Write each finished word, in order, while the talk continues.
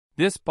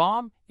This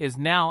bomb is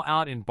now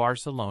out in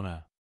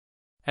Barcelona.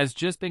 Has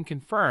just been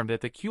confirmed at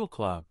the Q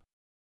club.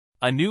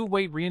 A new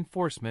weight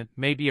reinforcement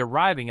may be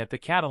arriving at the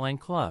Catalan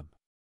club.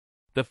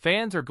 The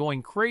fans are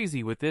going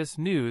crazy with this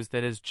news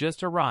that has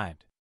just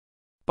arrived.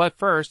 But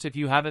first, if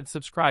you haven't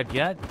subscribed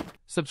yet,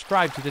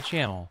 subscribe to the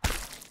channel,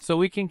 so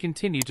we can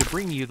continue to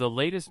bring you the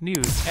latest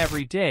news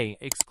every day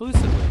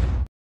exclusively.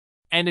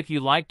 And if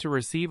you like to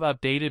receive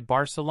updated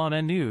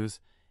Barcelona news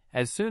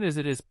as soon as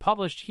it is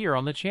published here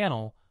on the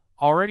channel,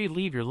 already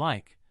leave your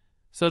like,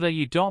 so that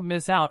you don't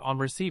miss out on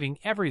receiving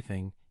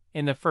everything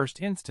in the first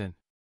instant.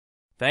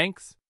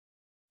 Thanks.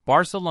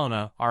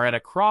 Barcelona are at a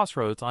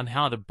crossroads on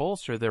how to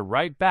bolster their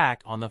right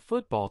back on the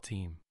football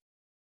team.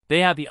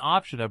 They have the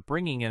option of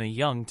bringing in a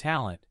young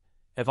talent,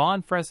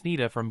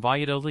 Fresneda from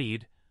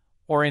Valladolid,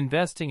 or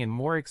investing in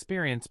more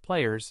experienced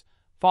players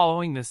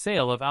following the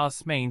sale of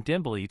Ousmane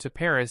Dembele to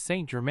Paris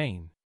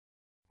Saint-Germain.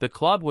 The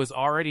club was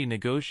already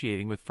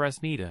negotiating with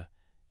Fresneda,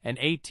 an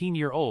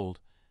 18-year-old,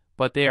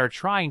 but they are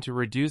trying to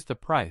reduce the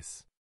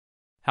price.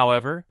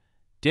 However,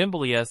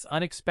 Dembele's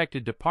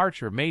unexpected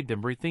departure made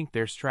them rethink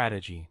their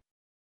strategy.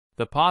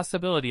 The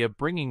possibility of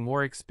bringing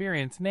more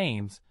experienced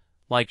names,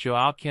 like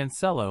Joao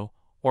Cancelo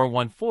or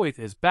Juan Foyth,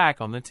 is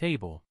back on the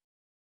table.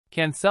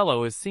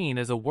 Cancelo is seen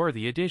as a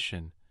worthy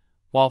addition,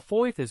 while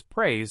Foyth is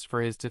praised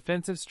for his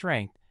defensive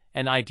strength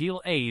and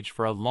ideal age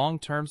for a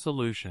long-term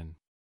solution.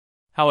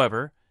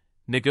 However,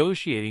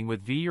 negotiating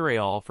with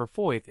Villarreal for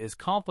Foyth is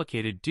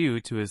complicated due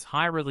to his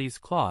high release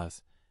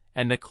clause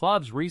and the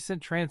club's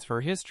recent transfer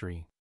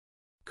history.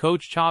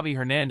 Coach Xavi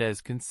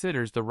Hernandez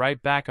considers the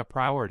right back a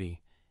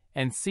priority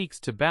and seeks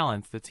to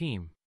balance the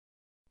team.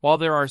 While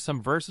there are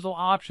some versatile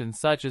options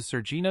such as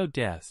Sergio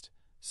Dest,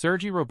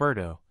 Sergi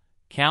Roberto,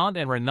 Count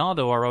and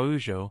Ronaldo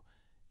Araujo,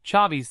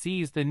 Xavi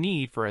sees the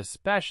need for a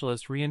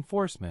specialist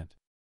reinforcement.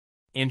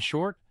 In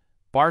short,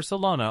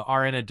 Barcelona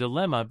are in a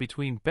dilemma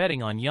between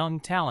betting on young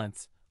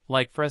talents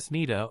like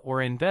Fresneda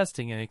or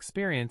investing in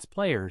experienced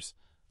players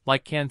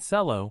like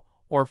Cancelo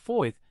or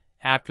Foyth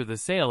after the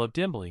sale of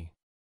Dembele.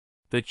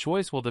 The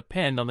choice will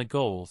depend on the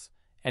goals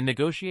and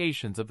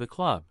negotiations of the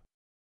club.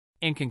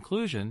 In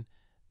conclusion,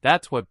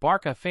 that's what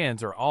Barca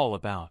fans are all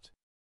about.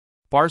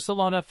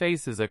 Barcelona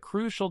faces a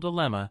crucial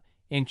dilemma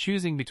in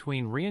choosing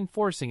between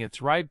reinforcing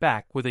its right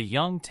back with a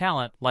young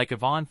talent like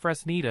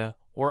Fresneda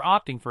or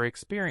opting for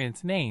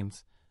experienced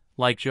names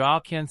like Joao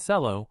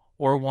Cancelo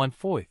or Juan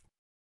Foyth.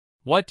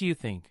 What do you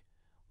think?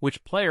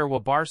 Which player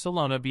will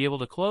Barcelona be able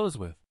to close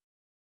with?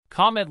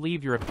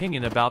 Leave your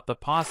opinion about the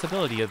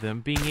possibility of them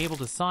being able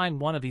to sign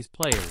one of these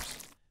players,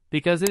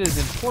 because it is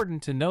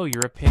important to know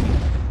your opinion.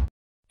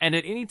 And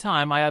at any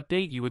time I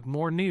update you with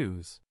more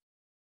news.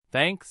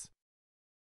 Thanks.